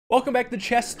Welcome back to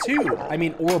Chess 2,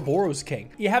 Ouroboros King.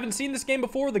 If you haven't seen this game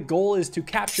before, the goal is to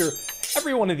capture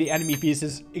every one of the enemy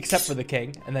pieces except for the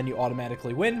king, and then you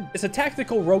automatically win. It's a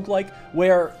tactical roguelike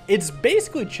where it's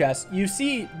basically chess. You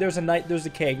see there's a knight, there's a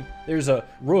king, there's a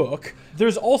rook.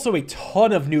 There's also a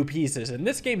ton of new pieces, and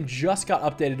this game just got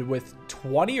updated with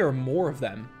 20 or more of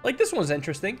them. Like, this one's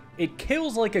interesting. It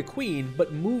kills like a queen,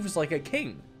 but moves like a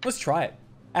king. Let's try it.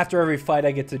 After every fight,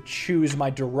 I get to choose my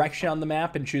direction on the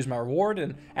map and choose my reward,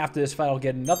 and after this fight, I'll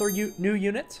get another new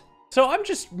unit. So I'm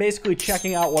just basically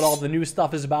checking out what all the new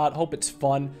stuff is about. Hope it's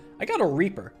fun. I got a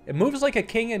Reaper. It moves like a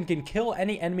king and can kill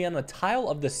any enemy on a tile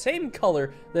of the same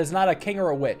color that is not a king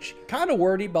or a witch. Kind of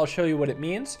wordy, but I'll show you what it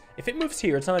means. If it moves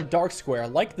here, it's on a dark square,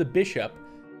 like the bishop,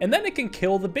 and then it can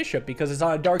kill the bishop because it's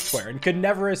on a dark square and could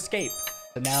never escape.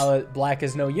 So now that black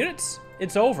has no units,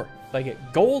 it's over. I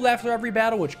get gold after every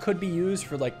battle, which could be used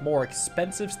for like more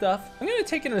expensive stuff. I'm going to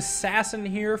take an assassin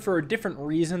here for a different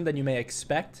reason than you may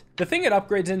expect. The thing it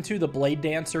upgrades into, the blade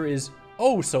dancer, is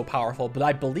oh so powerful, but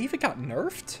I believe it got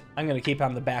nerfed. I'm going to keep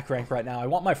on the back rank right now. I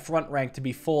want my front rank to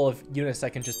be full of units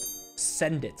that can just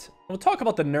send it. We'll talk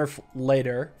about the nerf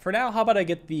later. For now, how about I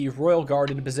get the Royal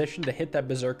Guard into position to hit that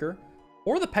Berserker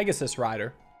or the Pegasus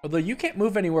Rider. Although you can't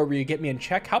move anywhere where you get me in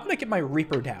check, how about I get my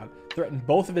Reaper down? Threaten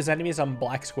both of his enemies on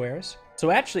black squares. So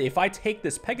actually, if I take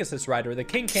this Pegasus Rider, the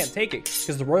king can't take it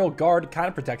because the Royal Guard kind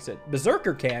of protects it.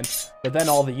 Berserker can, but then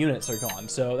all the units are gone.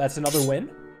 So that's another win.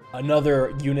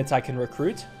 Another unit I can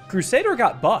recruit. Crusader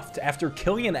got buffed. After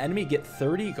killing an enemy, get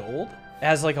 30 gold. It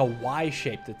has like a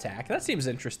Y-shaped attack. That seems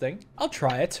interesting. I'll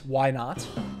try it. Why not?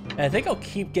 And I think I'll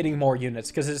keep getting more units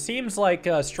because it seems like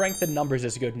strength in numbers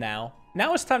is good now.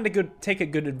 Now it's time to take a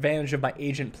good advantage of my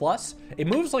Agent Plus. It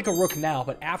moves like a rook now,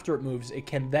 but after it moves, it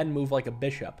can then move like a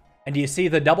bishop. And do you see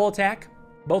the double attack?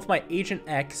 Both my Agent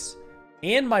X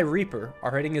and my Reaper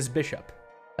are hitting his bishop.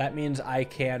 That means I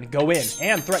can go in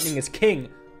and threatening his king.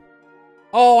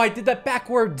 Oh, I did that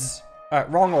backwards. All right,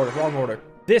 wrong order, wrong order.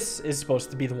 This is supposed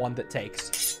to be the one that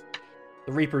takes.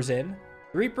 The Reaper's in.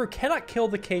 The Reaper cannot kill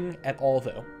the king at all,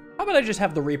 though. How about I just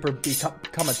have the Reaper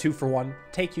become a 2-for-1?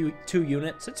 Take you 2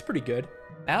 units. It's pretty good.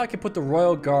 Now I can put the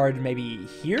Royal Guard maybe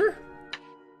here?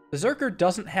 Berserker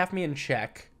doesn't have me in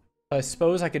check. I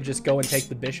suppose I could just go and take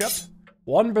the bishop.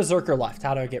 1 Berserker left.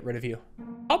 How do I get rid of you?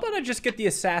 How about I just get the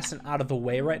assassin out of the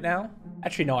way right now?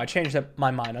 Actually, no, I changed my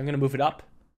mind. I'm going to move it up.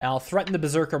 And I'll threaten the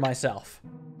Berserker myself.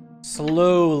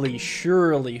 Slowly,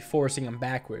 surely forcing him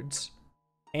backwards.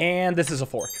 And this is a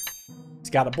fork.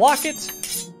 He's got to block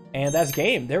it. And that's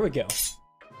game. There we go.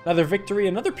 Another victory.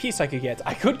 Another piece I could get.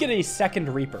 I could get a second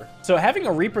Reaper. So having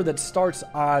a Reaper that starts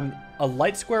on a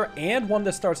light square and one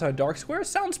that starts on a dark square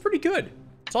sounds pretty good.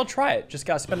 So I'll try it. Just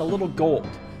got to spend a little gold,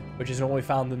 which is only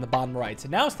found in the bottom right.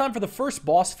 Now it's time for the first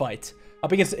boss fight.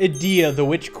 Up against Idea, the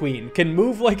Witch Queen. Can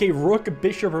move like a rook,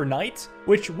 bishop, or knight,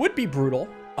 which would be brutal.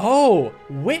 Oh,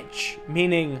 witch,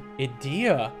 meaning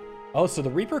Idea. Oh, so the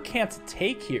Reaper can't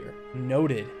take here.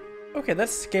 Noted. Okay,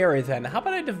 that's scary then. How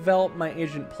about I develop my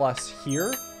Agent Plus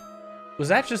here? Was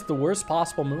that just the worst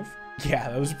possible move? Yeah,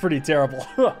 that was pretty terrible.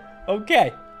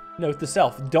 Okay. Note to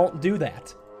self, don't do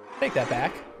that. Take that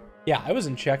back. Yeah, I was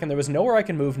in check and there was nowhere I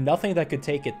can move, nothing that could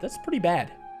take it. That's pretty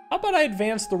bad. How about I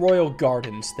advance the Royal Guard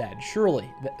instead?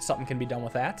 Surely something can be done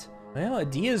with that. Well,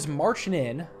 Idea's marching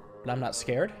in, but I'm not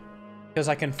scared because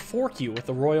I can fork you with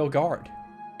the Royal Guard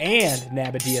and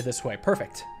nab Idea this way.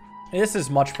 Perfect. This is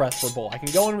much preferable. I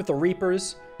can go in with the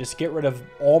Reapers, just get rid of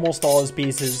almost all his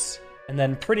pieces, and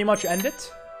then pretty much end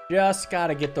it. Just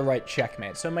gotta get the right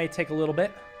checkmate, so it may take a little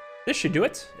bit. This should do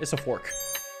it. It's a fork.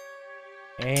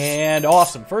 And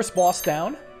awesome. First boss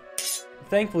down.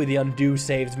 Thankfully, the undo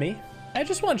saved me. I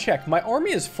just want to check. My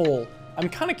army is full. I'm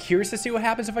kind of curious to see what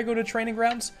happens if I go to training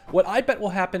grounds. What I bet will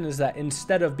happen is that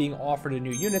instead of being offered a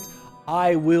new unit,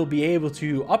 I will be able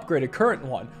to upgrade a current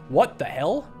one. What the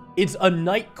hell? It's a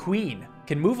Knight Queen.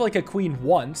 Can move like a queen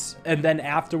once, and then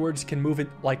afterwards can move it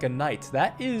like a knight.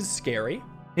 That is scary.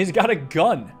 He's got a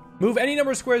gun. Move any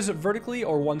number of squares vertically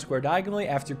or 1 square diagonally.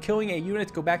 After killing a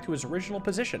unit, go back to his original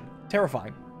position.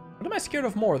 Terrifying. What am I scared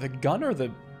of more, the gun or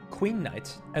the Queen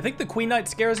Knight? I think the Queen Knight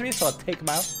scares me, so I'll take him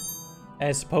out. And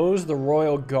I suppose the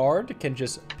Royal Guard can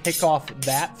just pick off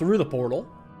that through the portal.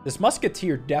 This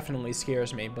Musketeer definitely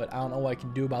scares me, but I don't know what I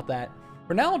can do about that.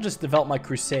 For now, I'll just develop my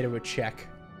Crusader with check.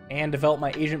 And develop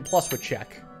my Agent Plus with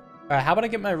check. Alright, how about I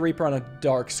get my Reaper on a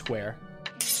dark square?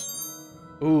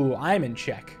 Ooh, I'm in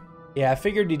check. Yeah, I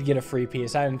figured he'd get a free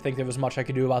piece. I didn't think there was much I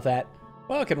could do about that.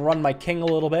 Well, I can run my king a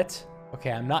little bit.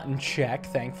 Okay, I'm not in check,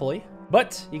 thankfully.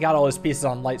 But he got all his pieces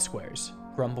on light squares.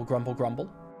 Grumble, grumble,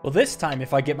 grumble. Well, this time,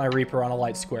 if I get my Reaper on a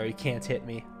light square, he can't hit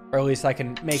me. Or at least I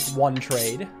can make one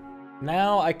trade.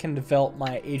 Now I can develop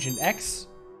my Agent X,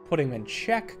 put him in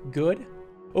check. Good.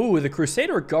 Ooh, the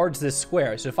Crusader guards this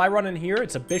square. So if I run in here,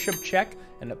 it's a bishop check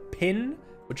and a pin,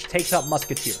 which takes out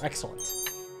Musketeer. Excellent.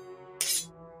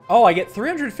 Oh, I get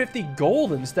 350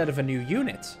 gold instead of a new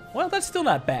unit. Well, that's still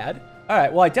not bad. All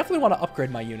right, well, I definitely want to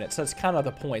upgrade my units. That's kind of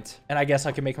the point. And I guess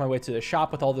I can make my way to the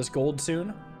shop with all this gold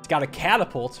soon. It's got a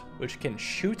catapult, which can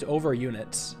shoot over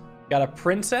units. Got a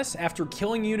princess. After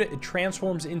killing a unit, it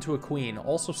transforms into a queen.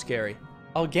 Also scary.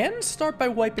 I'll again start by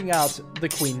wiping out the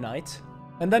queen knight.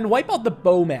 And then wipe out the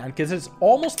bowman, because it's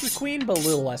almost the queen, but a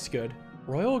little less good.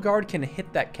 Royal guard can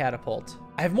hit that catapult.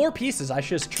 I have more pieces. I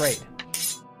should just trade.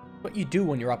 What you do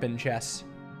when you're up in chess.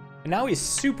 And now he's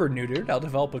super neutered. I'll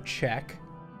develop a check.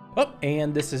 Oh,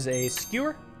 and this is a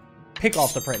skewer. Pick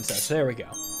off the princess. There we go.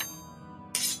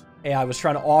 AI was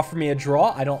trying to offer me a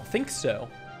draw. I don't think so.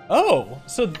 Oh,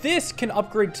 so this can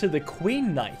upgrade to the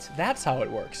queen knight. That's how it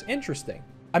works. Interesting.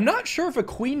 I'm not sure if a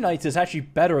queen knight is actually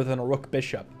better than a rook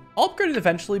bishop. I'll upgrade it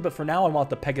eventually, but for now I want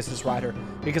the Pegasus rider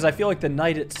because I feel like the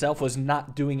knight itself was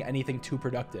not doing anything too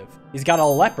productive. He's got a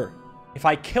leper. If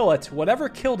I kill it, whatever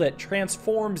killed it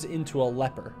transforms into a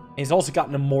leper. And he's also got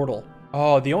an immortal.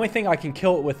 Oh, the only thing I can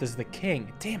kill it with is the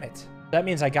king. Damn it. That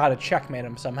means I gotta checkmate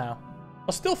him somehow.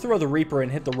 I'll still throw the Reaper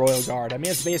and hit the Royal Guard. I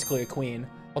mean, it's basically a queen.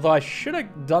 Although I should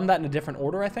have done that in a different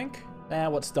order, I think. Nah,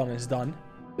 what's done is done.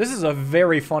 This is a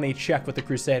very funny check with the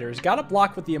Crusaders. Gotta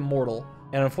block with the immortal.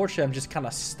 And unfortunately, I'm just kind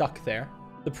of stuck there.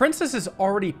 The princess is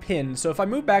already pinned, so if I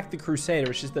move back the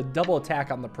Crusader, it's just a double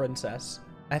attack on the princess.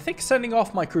 I think sending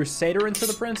off my Crusader into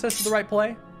the princess is the right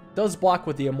play. Does block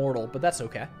with the immortal, but that's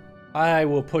okay. I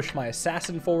will push my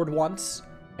assassin forward once,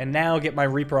 and now get my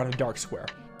Reaper on a dark square.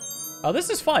 Oh, this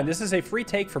is fine. This is a free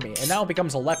take for me, and now it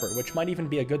becomes a leper, which might even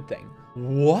be a good thing.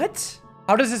 What?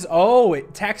 How does this? Oh, it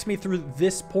attacks me through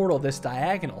this portal, this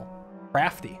diagonal.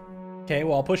 Crafty. Okay,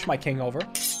 well, I'll push my king over.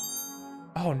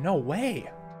 Oh, no way.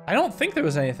 I don't think there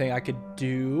was anything I could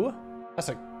do. That's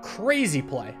a crazy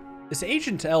play. This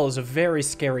Agent L is a very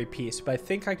scary piece, but I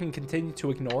think I can continue to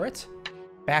ignore it.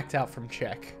 Backed out from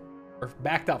check. Or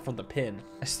backed out from the pin.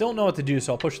 I still don't know what to do,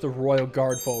 so I'll push the Royal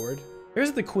Guard forward.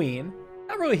 Here's the Queen.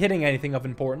 Not really hitting anything of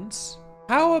importance.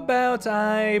 How about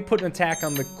I put an attack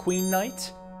on the Queen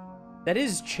Knight? That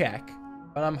is check,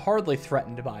 but I'm hardly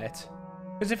threatened by it.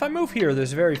 Because if I move here,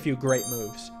 there's very few great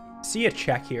moves. See a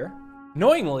check here.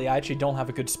 Annoyingly, I actually don't have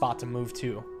a good spot to move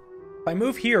to. If I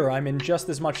move here, I'm in just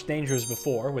as much danger as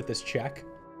before with this check.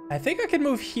 I think I can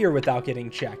move here without getting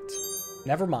checked.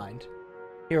 Never mind.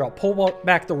 Here, I'll pull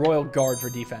back the Royal Guard for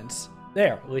defense.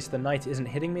 There, at least the knight isn't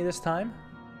hitting me this time.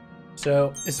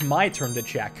 So, it's my turn to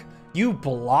check. You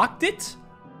blocked it?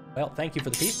 Well, thank you for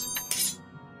the piece.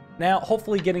 Now,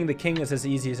 hopefully getting the king is as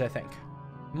easy as I think.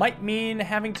 Might mean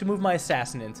having to move my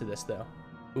assassin into this, though.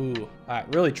 Ooh,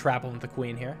 alright, really trapping with the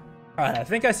queen here. Alright, I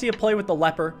think I see a play with the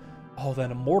leper. Oh,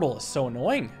 that immortal is so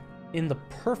annoying. In the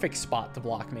perfect spot to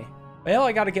block me. Well,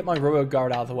 I gotta get my Royal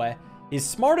Guard out of the way. He's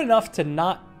smart enough to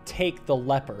not take the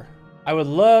leper. I would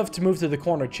love to move to the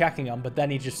corner checking him, but then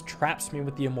he just traps me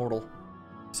with the immortal.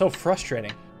 So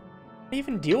frustrating. How do you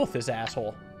even deal with this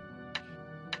asshole?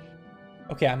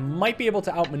 Okay, I might be able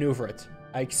to outmaneuver it.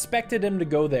 I expected him to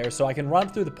go there, so I can run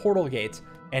through the portal gate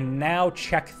and now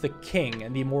check the king,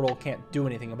 and the immortal can't do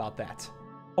anything about that.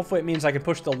 Hopefully it means I can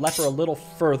push the leper a little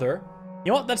further.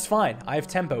 You know what? That's fine. I have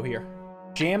tempo here.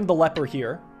 Jam the leper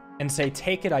here and say,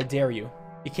 take it, I dare you.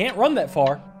 You can't run that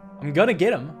far. I'm gonna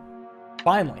get him.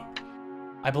 Finally.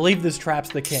 I believe this traps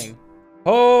the king.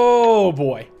 Oh,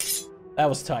 boy. That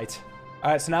was tight.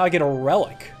 All right, so now I get a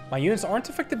relic. My units aren't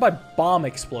affected by bomb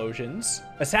explosions.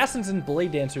 Assassins and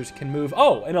blade dancers can move,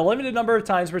 in a limited number of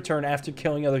times per turn after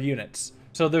killing other units.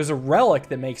 So there's a relic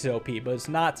that makes it OP, but it's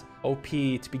not OP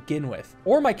to begin with.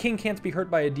 Or my king can't be hurt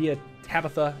by Adia,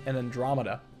 Tabitha, and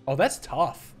Andromeda. Oh, that's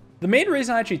tough. The main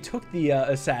reason I actually took the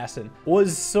assassin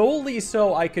was solely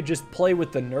so I could just play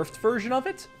with the nerfed version of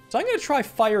it. So I'm going to try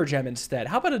Fire Gem instead.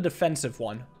 How about a defensive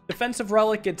one? Defensive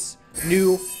relic, it's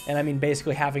new, and I mean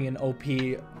basically having an OP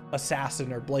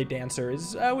assassin or blade dancer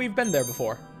is, we've been there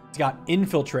before. It's got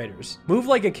infiltrators. Move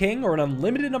like a king or an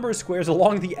unlimited number of squares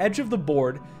along the edge of the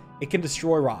board. It can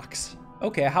destroy rocks.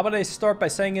 Okay, how about I start by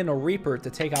sending in a Reaper to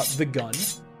take out the gun.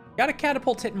 Got a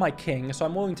catapult hitting my king, so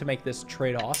I'm willing to make this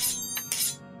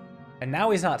trade-off. And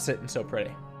now he's not sitting so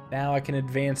pretty. Now I can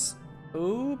advance.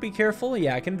 Ooh, be careful.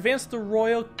 Yeah, I can advance the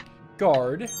Royal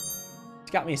Guard.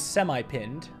 It's got me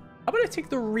semi-pinned. How about I take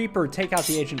the Reaper, take out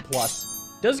the Agent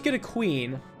Plus. Does get a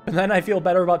queen, but then I feel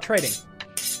better about trading.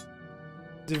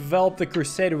 Develop the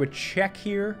Crusader with check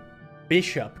here.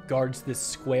 Bishop guards this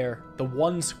square, the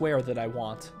one square that I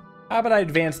want. How about I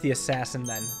advance the assassin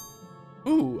then?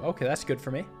 Ooh, okay, that's good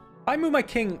for me. If I move my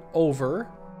king over,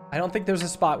 I don't think there's a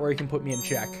spot where he can put me in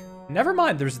check. Never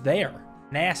mind, there's there.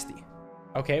 Nasty.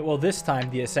 Okay, well, this time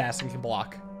the assassin can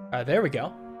block. There we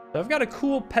go. So I've got a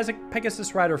cool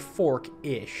Pegasus Rider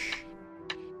fork-ish.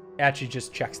 Actually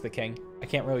just checks the king. I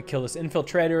can't really kill this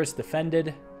infiltrator. It's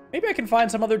defended. Maybe I can find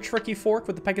some other tricky fork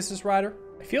with the Pegasus Rider.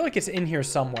 I feel like it's in here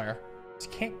somewhere.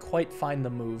 Just can't quite find the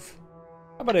move.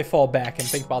 How about I fall back and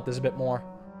think about this a bit more?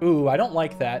 Ooh, I don't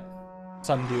like that. Let's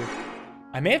undo.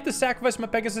 I may have to sacrifice my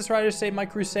Pegasus Rider to save my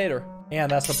Crusader. Yeah,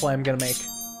 that's the play I'm gonna make.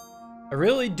 I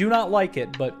really do not like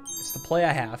it, but it's the play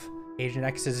I have. Agent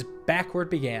X's backward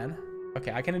began.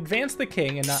 Okay, I can advance the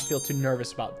king and not feel too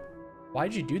nervous about it.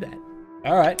 Why'd you do that?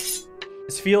 All right.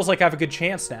 This feels like I have a good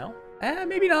chance now.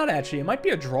 Maybe not, actually. It might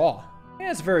be a draw.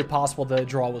 Yeah, it's very possible the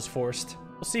draw was forced.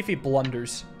 We'll see if he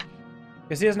blunders.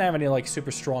 Because he doesn't have any, like,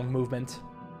 super strong movement.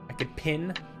 I could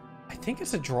pin. I think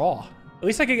it's a draw. At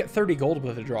least I could get 30 gold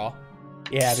with a draw.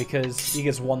 Yeah, because he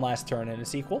gets one last turn and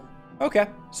it's equal. Okay,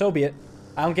 so be it.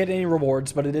 I don't get any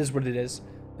rewards, but it is what it is.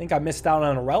 I think I missed out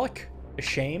on a relic. A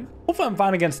shame. Hopefully I'm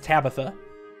fine against Tabitha,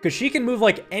 because she can move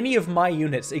like any of my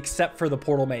units except for the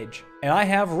Portal Mage. And I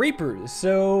have Reapers,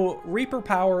 so Reaper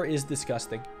power is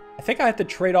disgusting. I think I have to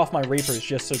trade off my Reapers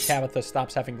just so Tabitha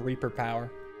stops having Reaper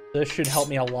power. This should help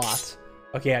me a lot.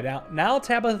 Okay, now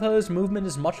Tabitha's movement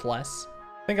is much less.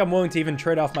 I think I'm willing to even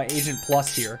trade off my Agent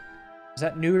Plus here. Does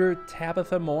that neuter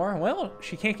Tabitha more? Well,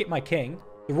 she can't get my king.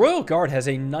 The Royal Guard has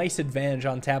a nice advantage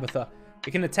on Tabitha.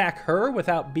 We can attack her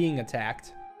without being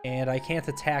attacked. And I can't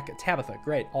attack Tabitha.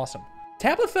 Great, awesome.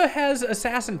 Tabitha has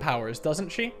assassin powers,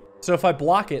 doesn't she? So if I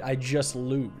block it, I just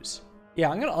lose. Yeah,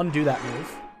 I'm going to undo that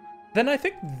move. Then I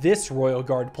think this Royal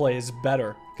Guard play is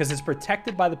better, because it's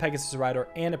protected by the Pegasus Rider,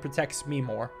 and it protects me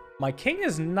more. My king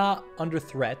is not under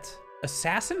threat.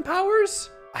 Assassin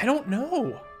powers? I don't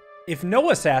know. If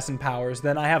no assassin powers,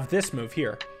 then I have this move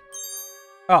here.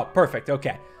 Oh, perfect,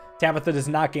 okay. Tabitha does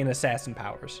not gain assassin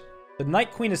powers. The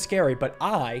Night Queen is scary, but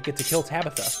I get to kill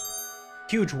Tabitha.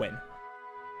 Huge win.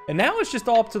 And now it's just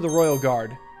all up to the Royal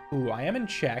Guard. Ooh, I am in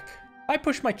check. If I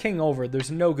push my king over, there's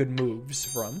no good moves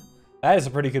from. That is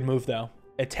a pretty good move, though.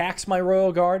 It attacks my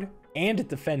Royal Guard, and it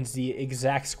defends the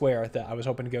exact square that I was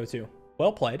hoping to go to.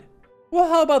 Well played. Well,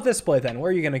 how about this play, then? Where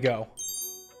are you going to go?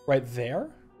 Right there?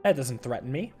 That doesn't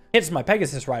threaten me. Hits my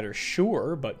Pegasus Rider,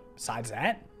 sure, but besides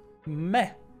that,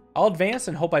 meh. I'll advance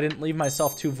and hope I didn't leave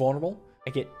myself too vulnerable. I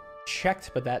get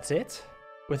checked, but that's it.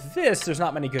 With this, there's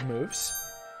not many good moves.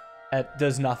 That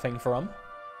does nothing for him.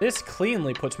 This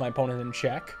cleanly puts my opponent in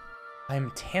check.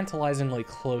 I'm tantalizingly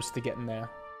close to getting there.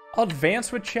 I'll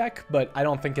advance with check, but I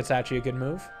don't think it's actually a good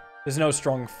move. There's no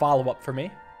strong follow-up for me.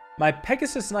 My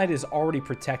Pegasus Knight is already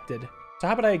protected. So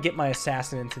how about I get my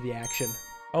assassin into the action?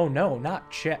 Oh no, not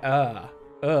check. Oh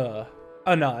no,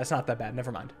 that's not that bad.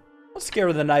 Never mind. I'll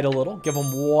scare the knight a little. Give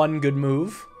him one good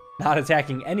move. Not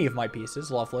attacking any of my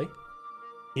pieces. Lovely.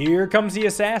 Here comes the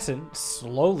assassin,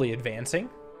 slowly advancing.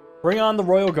 Bring on the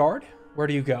Royal Guard. Where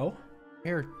do you go?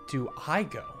 Where do I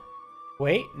go?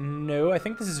 Wait, no, I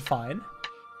think this is fine.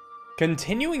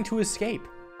 Continuing to escape.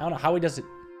 I don't know how he does it.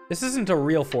 This isn't a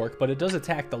real fork, but it does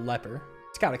attack the leper.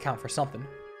 It's got to count for something.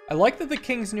 I like that the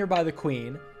king's nearby the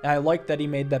queen, and I like that he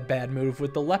made that bad move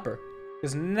with the leper.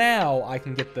 Because now I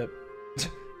can get the...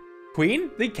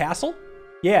 Queen? The castle?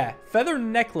 Yeah, Feather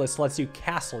Necklace lets you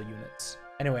castle units.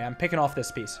 Anyway, I'm picking off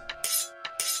this piece.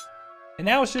 And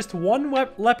now it's just one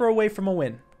leper away from a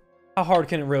win. How hard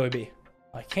can it really be?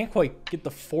 I can't quite get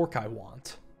the fork I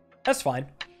want. That's fine.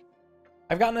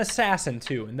 I've got an assassin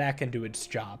too, and that can do its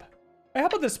job. Hey, how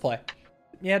about this play?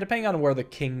 Yeah, depending on where the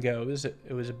king goes,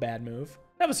 it was a bad move.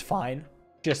 That was fine.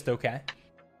 Just okay.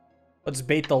 Let's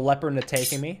bait the leper into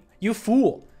taking me. You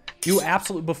fool. You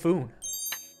absolute buffoon.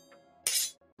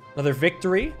 Another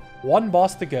victory. One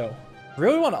boss to go.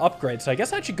 Really want to upgrade, so I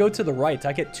guess I should go to the right.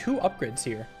 I get 2 upgrades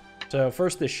here. So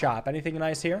first the shop. Anything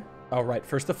nice here? Oh, right.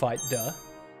 First the fight. Duh.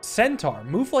 Centaur.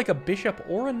 Move like a bishop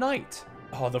or a knight.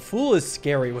 Oh, the fool is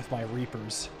scary with my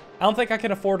reapers. I don't think I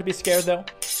can afford to be scared, though.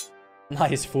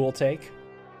 Nice fool take.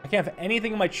 I can't have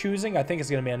anything of my choosing. I think it's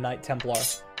going to be a Knight Templar. I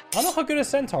don't know how good a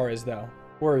Centaur is, though.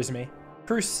 Worries me.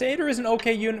 Crusader is an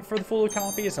okay unit for the fool to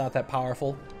copy. It's not that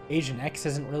powerful. Agent X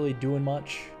isn't really doing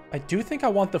much. I do think I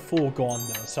want the fool gone,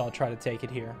 though, so I'll try to take it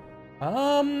here.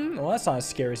 Well, that's not as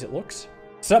scary as it looks.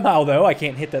 Somehow, though, I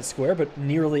can't hit that square, but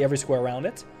nearly every square around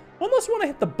it. I almost want to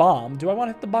hit the bomb. Do I want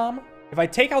to hit the bomb? If I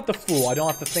take out the fool, I don't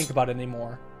have to think about it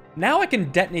anymore. Now I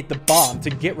can detonate the bomb to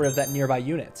get rid of that nearby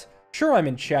unit. Sure, I'm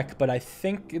in check, but I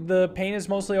think the pain is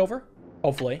mostly over.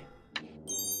 Hopefully.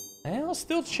 Well,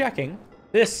 still checking.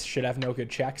 This should have no good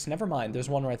checks. Never mind. There's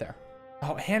one right there.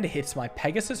 Oh, and it hits my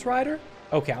Pegasus Rider?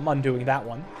 Okay, I'm undoing that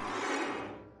one.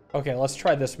 Okay, let's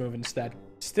try this move instead.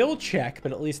 Still check,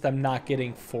 but at least I'm not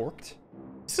getting forked.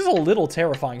 This is a little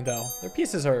terrifying, though. Their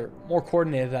pieces are more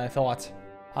coordinated than I thought.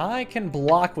 I can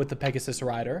block with the Pegasus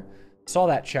Rider. Saw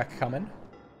that check coming.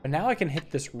 But now I can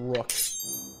hit this rook.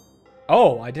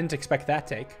 Oh, I didn't expect that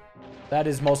take. That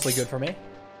is mostly good for me.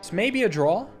 It's maybe a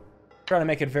draw. Trying to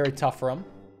make it very tough for him.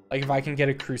 Like, if I can get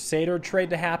a Crusader trade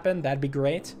to happen, that'd be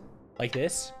great. Like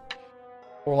this.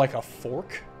 Or like a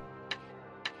fork.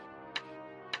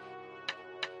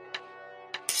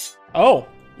 Oh,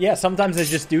 yeah, sometimes they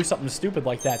just do something stupid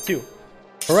like that, too.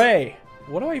 Hooray!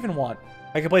 What do I even want?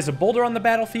 I can place a boulder on the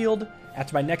battlefield.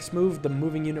 After my next move, the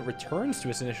moving unit returns to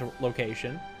its initial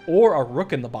location. Or a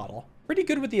rook in the bottle. Pretty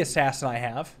good with the assassin I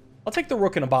have. I'll take the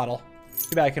rook in a bottle.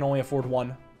 Too bad I can only afford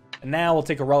one. And now we'll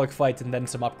take a relic fight and then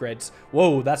some upgrades.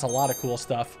 Whoa, that's a lot of cool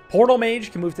stuff. Portal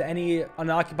Mage can move to any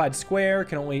unoccupied square,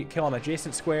 can only kill on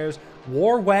adjacent squares.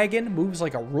 War Wagon moves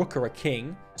like a rook or a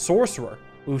king. Sorcerer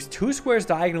moves 2 squares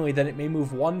diagonally, then it may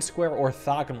move 1 square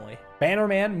orthogonally.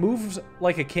 Bannerman moves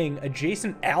like a king.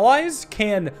 Adjacent allies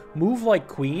can move like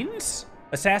queens.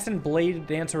 Assassin, Blade,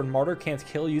 Dancer, and Martyr can't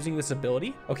kill using this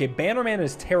ability. Okay, Bannerman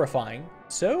is terrifying,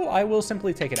 so I will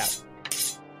simply take it out.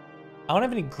 I don't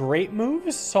have any great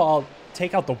moves, so I'll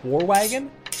take out the War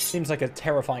Wagon. Seems like a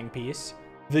terrifying piece.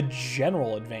 The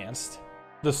General advanced.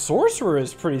 The Sorcerer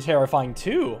is pretty terrifying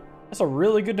too. That's a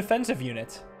really good defensive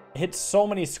unit. It hits so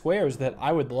many squares that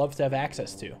I would love to have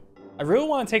access to. I really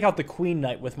want to take out the Queen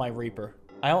Knight with my Reaper.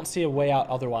 I don't see a way out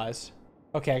otherwise.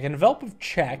 Okay, I can envelop with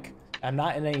check. I'm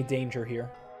not in any danger here.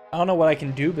 I don't know what I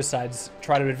can do besides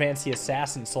try to advance the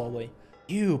Assassin slowly.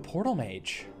 Ew, Portal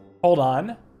Mage. Hold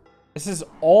on. This is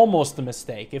almost a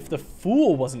mistake. If the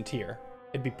Fool wasn't here,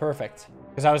 it'd be perfect.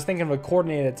 Because I was thinking of a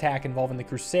coordinated attack involving the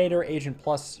Crusader, Agent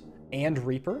Plus, and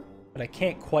Reaper, but I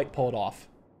can't quite pull it off.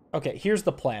 Okay, here's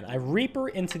the plan. I Reaper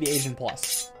into the Agent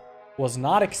Plus. Was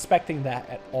not expecting that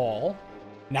at all.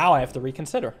 Now I have to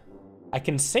reconsider. I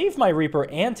can save my Reaper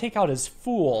and take out his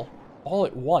Fool all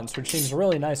at once, which seems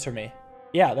really nice for me.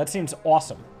 Yeah, that seems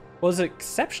awesome. Well, it's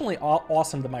exceptionally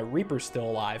awesome that my Reaper's still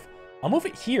alive. I'll move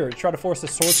it here to try to force a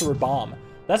Sorcerer Bomb.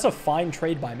 That's a fine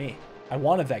trade by me. I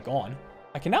wanted that gone.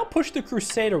 I can now push the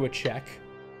Crusader with check,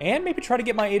 and maybe try to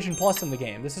get my Agent Plus in the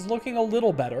game. This is looking a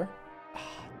little better.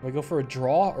 Do I go for a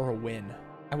draw or a win?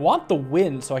 I want the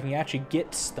win so I can actually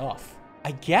get stuff.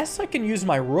 I guess I can use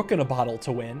my Rook in a bottle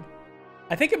to win.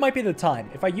 I think it might be the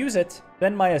time. If I use it,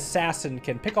 then my Assassin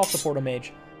can pick off the Portal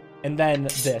Mage, and then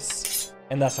this,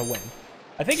 and that's a win.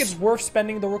 I think it's worth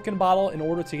spending the Rook in a bottle in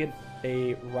order to get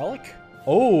a relic.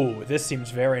 Oh, this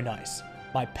seems very nice.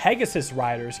 My Pegasus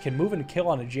Riders can move and kill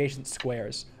on adjacent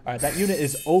squares. All right, that unit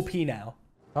is OP now.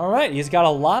 All right, he's got a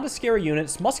lot of scary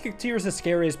units. Musketeer is the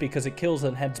scariest because it kills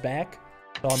and heads back.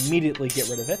 So I'll immediately get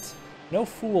rid of it. No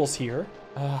fools here.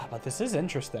 But this is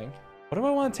interesting. What do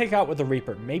I want to take out with the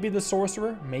Reaper? Maybe the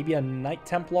Sorcerer? Maybe a Knight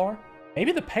Templar?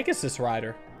 Maybe the Pegasus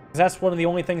Rider? Because that's one of the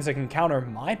only things that can counter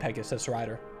my Pegasus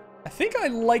Rider. I think I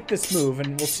like this move,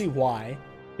 and we'll see why.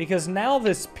 Because now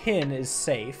this pin is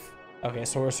safe. Okay,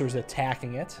 Sorcerer's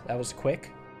attacking it. That was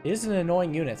quick. It is an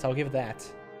annoying unit, I'll give it that.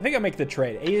 I think I'll make the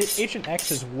trade. Agent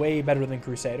X is way better than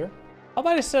Crusader. How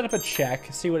about I set up a check,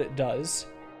 see what it does.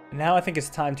 And now I think it's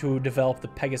time to develop the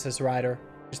Pegasus Rider.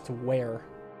 Just to wear.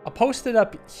 I'll post it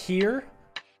up here,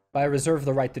 but I reserve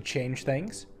the right to change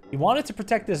things. You wanted to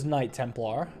protect this Knight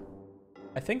Templar.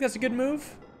 I think that's a good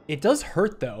move. It does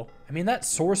hurt, though. I mean, that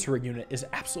Sorcerer unit is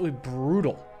absolutely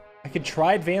brutal. I could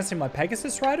try advancing my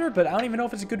Pegasus Rider, but I don't even know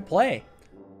if it's a good play.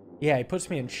 Yeah, he puts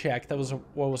me in check. That was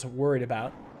what I was worried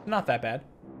about. Not that bad.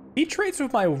 He trades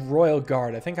with my Royal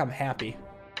Guard. I think I'm happy.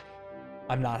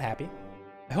 I'm not happy.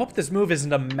 I hope this move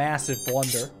isn't a massive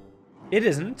blunder. It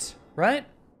isn't, right?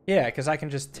 Yeah, because I can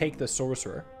just take the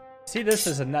Sorcerer. See this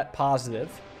as a net positive.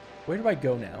 Where do I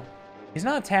go now? He's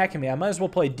not attacking me. I might as well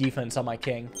play defense on my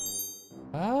king.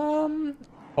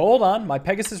 Hold on. My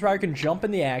Pegasus Rider can jump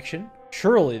in the action.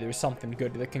 Surely there's something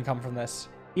good that can come from this.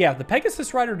 Yeah, the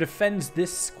Pegasus Rider defends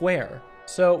this square.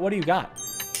 So what do you got?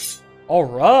 All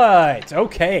right.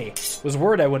 Okay. Was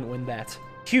worried I wouldn't win that.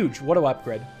 Huge. What do I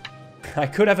upgrade? I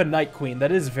could have a Night Queen.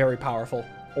 That is very powerful.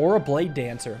 Or a Blade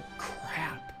Dancer.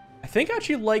 Crap. I think I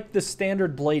actually like the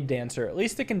standard Blade Dancer. At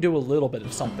least it can do a little bit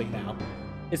of something now.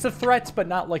 It's a threat, but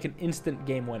not like an instant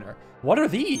game winner. What are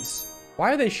these?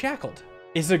 Why are they shackled?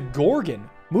 Is a Gorgon.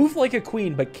 Move like a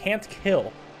queen, but can't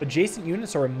kill. Adjacent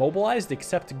units are immobilized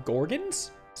except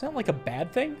Gorgons? It's not like a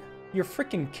bad thing. Your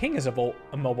freaking king is a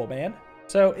mobile man.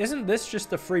 So isn't this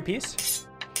just a free piece?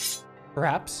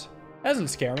 Perhaps. That doesn't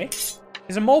scare me.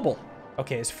 He's immobile.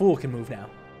 Okay, his Fool can move now.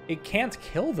 It can't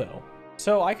kill, though.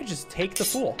 So I could just take the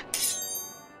fool.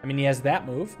 I mean, he has that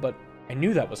move, but I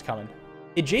knew that was coming.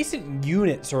 Adjacent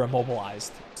units are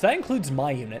immobilized, so that includes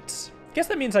my units. Guess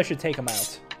that means I should take them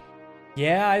out.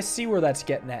 Yeah, I see where that's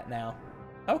getting at now.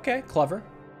 Okay, clever.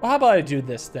 Well, how about I do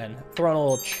this then? Throw in a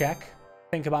little check.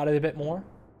 Think about it a bit more.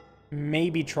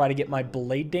 Maybe try to get my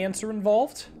Blade Dancer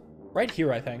involved. Right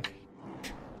here, I think.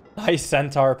 Nice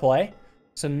Centaur play.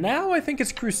 So now I think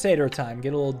it's Crusader time.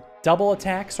 Get a little double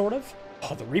attack, sort of.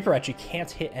 Oh, the Reaper actually can't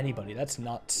hit anybody. That's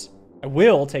nuts. I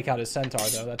will take out his Centaur,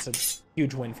 though. That's a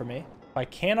huge win for me. If I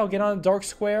can, I'll get on a Dark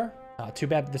Square. Too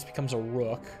bad this becomes a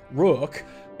Rook. Rook?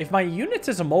 If my unit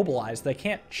is immobilized, they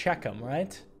can't check them,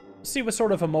 right? Let's see what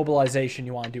sort of immobilization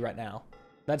you want to do right now.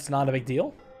 That's not a big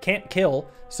deal. Can't kill,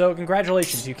 so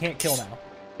congratulations, you can't kill now.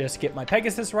 Just get my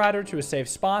Pegasus Rider to a safe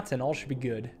spot, and all should be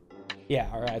good. Yeah,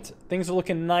 alright. Things are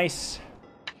looking nice.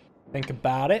 Think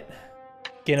about it.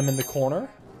 Get him in the corner.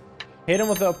 Hit him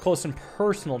with the up-close and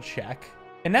personal check.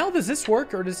 And now, does this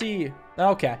work, or does he...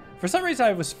 Okay. For some reason,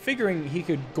 I was figuring he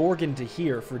could Gorgon to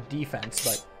here for defense,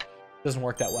 but it doesn't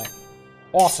work that way.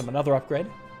 Awesome, another upgrade.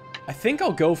 I think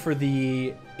I'll go for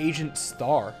the Agent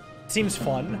Star. Seems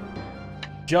fun.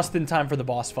 Just in time for the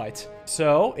boss fight.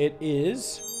 So, it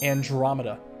is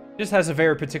Andromeda. Just has a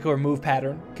very particular move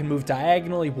pattern. Can move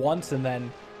diagonally once and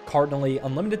then cardinally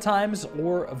unlimited times,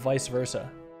 or vice versa.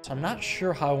 So I'm not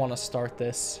sure how I want to start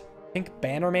this. I think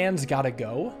Bannerman's gotta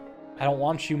go. I don't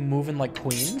want you moving like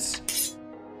queens.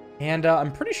 And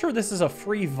I'm pretty sure this is a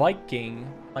free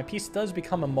Viking. My piece does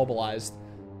become immobilized.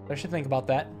 I should think about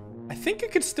that. I think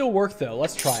it could still work, though.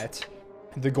 Let's try it.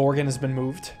 The Gorgon has been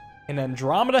moved. And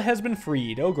Andromeda has been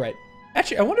freed. Oh, great.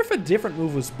 Actually, I wonder if a different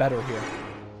move was better here.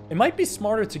 It might be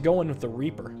smarter to go in with the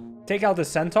Reaper. Take out the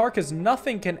Centaur, because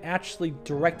nothing can actually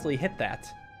directly hit that.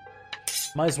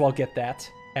 Might as well get that.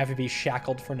 Have it be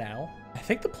shackled for now. I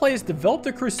think the play is develop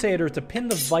the Crusader to pin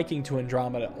the Viking to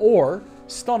Andromeda, or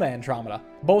stun Andromeda,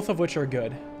 both of which are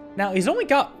good. Now, he's only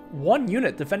got one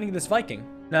unit defending this Viking.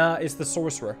 Nah, it's the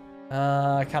Sorcerer.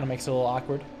 Kind of makes it a little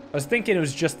awkward. I was thinking it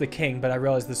was just the King, but I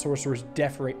realized the Sorcerer's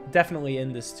definitely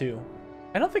in this too.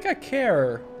 I don't think I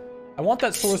care. I want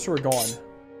that Sorcerer gone.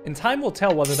 And time will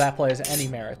tell whether that play has any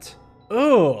merit.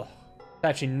 Ugh.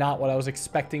 That's actually not what I was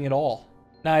expecting at all.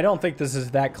 Now, I don't think this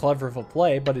is that clever of a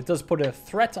play, but it does put a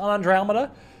threat on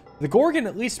Andromeda. The Gorgon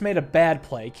at least made a bad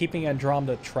play, keeping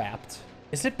Andromeda trapped.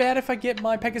 Is it bad if I get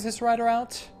my Pegasus Rider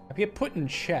out? I get put in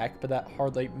check, but that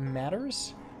hardly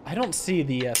matters. I don't see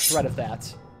the threat of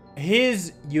that.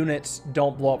 His units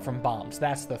don't blow up from bombs.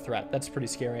 That's the threat. That's pretty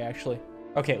scary, actually.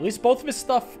 Okay, at least both of his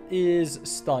stuff is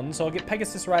stunned, so I'll get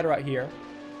Pegasus Rider out here.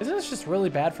 Isn't this just really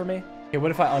bad for me? Okay,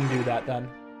 what if I undo that, then?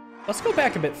 Let's go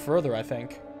back a bit further, I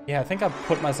think. Yeah, I think I've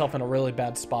put myself in a really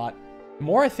bad spot. The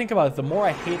more I think about it, the more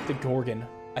I hate the Gorgon.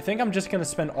 I think I'm just going to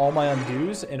spend all my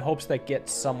undos in hopes that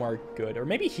gets somewhere good. Or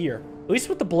maybe here. At least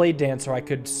with the Blade Dancer, I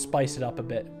could spice it up a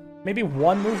bit. Maybe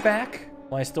one move back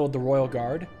when I still had the Royal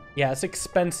Guard. Yeah, it's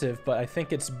expensive, but I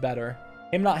think it's better.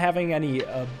 Him not having any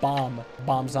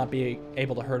bombs not being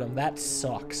able to hurt him, that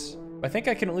sucks. I think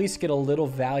I can at least get a little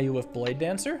value with Blade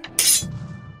Dancer.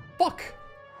 Fuck.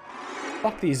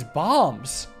 Fuck these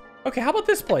bombs. Okay, how about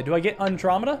this play? Do I get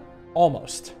Andromeda?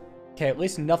 Almost. Okay, at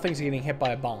least nothing's getting hit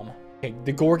by a bomb. Okay,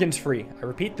 the Gorgon's free. I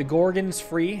repeat, the Gorgon's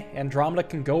free. Andromeda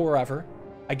can go wherever.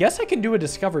 I guess I can do a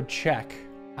discovered check.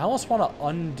 I almost want to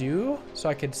undo so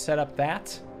I could set up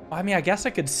that. I mean, I guess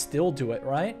I could still do it,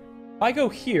 right? If I go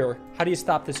here, how do you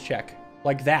stop this check?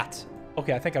 Like that.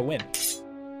 Okay, I think I win.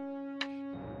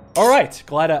 All right,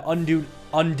 glad I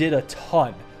undid a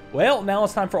ton. Well, now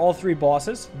it's time for all three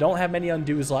bosses. Don't have many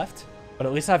undos left. But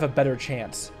at least I have a better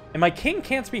chance. And my king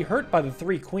can't be hurt by the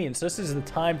three queens. So this is the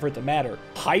time for it to matter.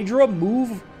 Hydra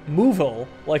moval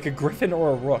like a griffin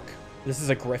or a rook. This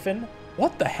is a griffin?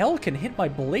 What the hell can hit my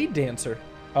Blade Dancer?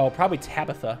 Oh, probably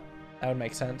Tabitha. That would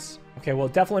make sense. Okay, well,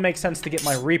 it definitely makes sense to get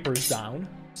my Reapers down.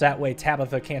 So that way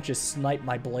Tabitha can't just snipe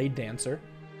my Blade Dancer.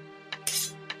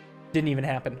 Didn't even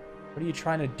happen. What are you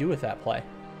trying to do with that play?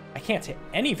 I can't hit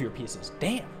any of your pieces.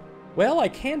 Damn. Well, I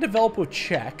can develop with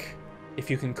check, if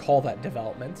you can call that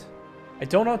development. I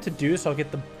don't know what to do, so I'll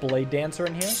get the Blade Dancer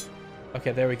in here.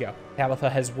 Okay, there we go. Tabitha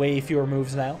has way fewer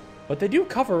moves now, but they do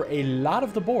cover a lot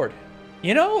of the board.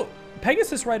 You know,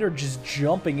 Pegasus Rider just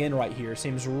jumping in right here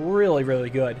seems really, really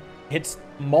good. Hits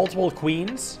multiple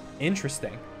queens.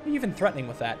 Interesting. What are you even threatening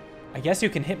with that? I guess you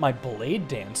can hit my Blade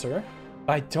Dancer,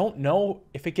 but I don't know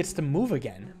if it gets to move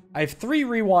again. I have 3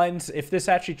 rewinds. If this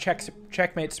actually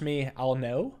checkmates me, I'll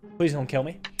know. Please don't kill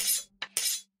me.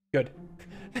 Good.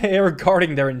 They are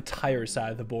guarding their entire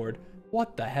side of the board.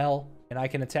 What the hell? And I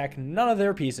can attack none of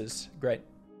their pieces. Great.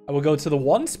 I will go to the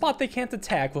one spot they can't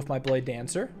attack with my Blade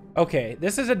Dancer. Okay,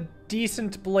 this is a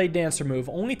decent Blade Dancer move.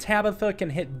 Only Tabitha can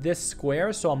hit this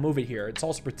square, so I'll move it here. It's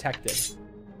also protected.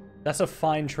 That's a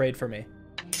fine trade for me.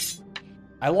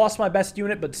 I lost my best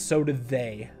unit, but so did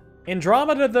they.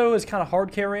 Andromeda, though, is kind of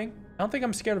hard carrying. I don't think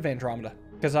I'm scared of Andromeda,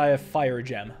 because I have Fire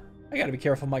Gem. I gotta be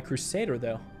careful of my Crusader,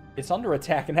 though. It's under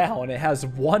attack now, and it has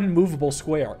one movable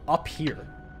square up here.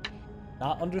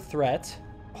 Not under threat.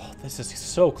 Oh, this is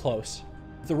so close.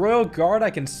 With the Royal Guard, I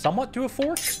can somewhat do a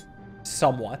fork.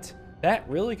 Somewhat. That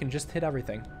really can just hit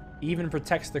everything. Even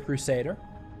protects the Crusader.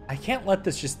 I can't let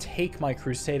this just take my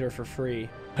Crusader for free.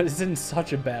 But it's in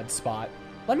such a bad spot.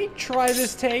 Let me try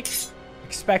this take.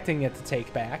 Expecting it to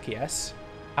take back, yes.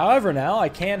 However, now I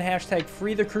can hashtag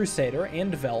free the Crusader and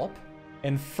develop.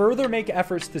 And further make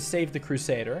efforts to save the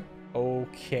Crusader.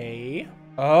 Okay.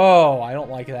 Oh, I don't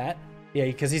like that. Yeah,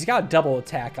 because he's got a double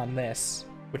attack on this.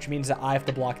 Which means that I have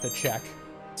to block the check.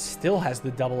 Still has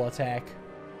the double attack.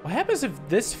 What happens if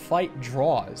this fight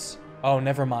draws? Oh,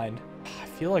 never mind. I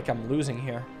feel like I'm losing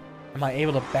here. Am I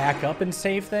able to back up and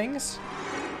save things?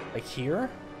 Like here?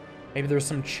 Maybe there's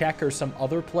some check or some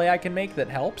other play I can make that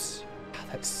helps? God,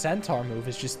 that Centaur move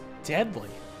is just deadly.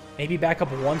 Maybe back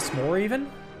up once more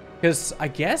even? Because I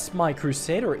guess my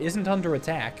Crusader isn't under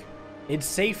attack. It's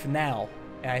safe now.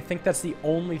 And I think that's the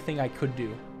only thing I could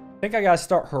do. I think I gotta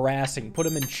start harassing. Put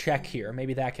him in check here.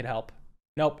 Maybe that could help.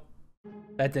 Nope.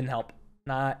 That didn't help.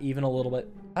 Not even a little bit.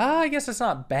 I guess it's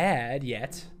not bad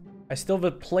yet. I still have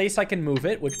a place I can move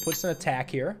it, which puts an attack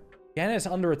here. Again, it's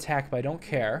under attack, but I don't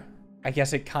care. I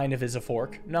guess it kind of is a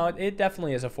fork. No, it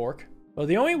definitely is a fork. Well,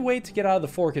 the only way to get out of the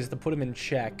fork is to put him in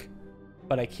check.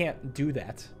 But I can't do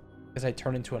that because I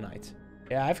turn into a knight.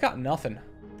 Yeah, I've got nothing.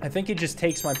 I think it just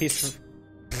takes my piece for...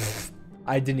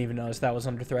 I didn't even notice that was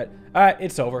under threat. All right,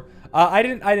 it's over. I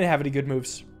didn't have any good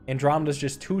moves. Andromeda's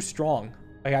just too strong.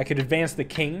 Like, I could advance the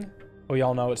king. We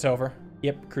all know it's over.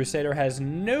 Yep, Crusader has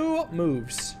no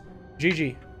moves.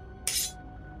 GG.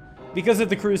 Because if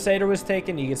the Crusader was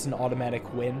taken, he gets an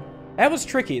automatic win. That was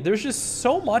tricky. There's just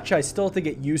so much I still have to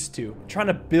get used to. Trying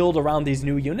to build around these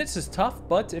new units is tough,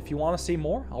 but if you want to see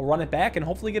more, I'll run it back and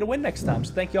hopefully get a win next time.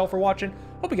 So thank you all for watching.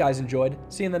 Hope you guys enjoyed.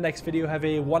 See you in the next video. Have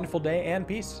a wonderful day and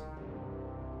peace.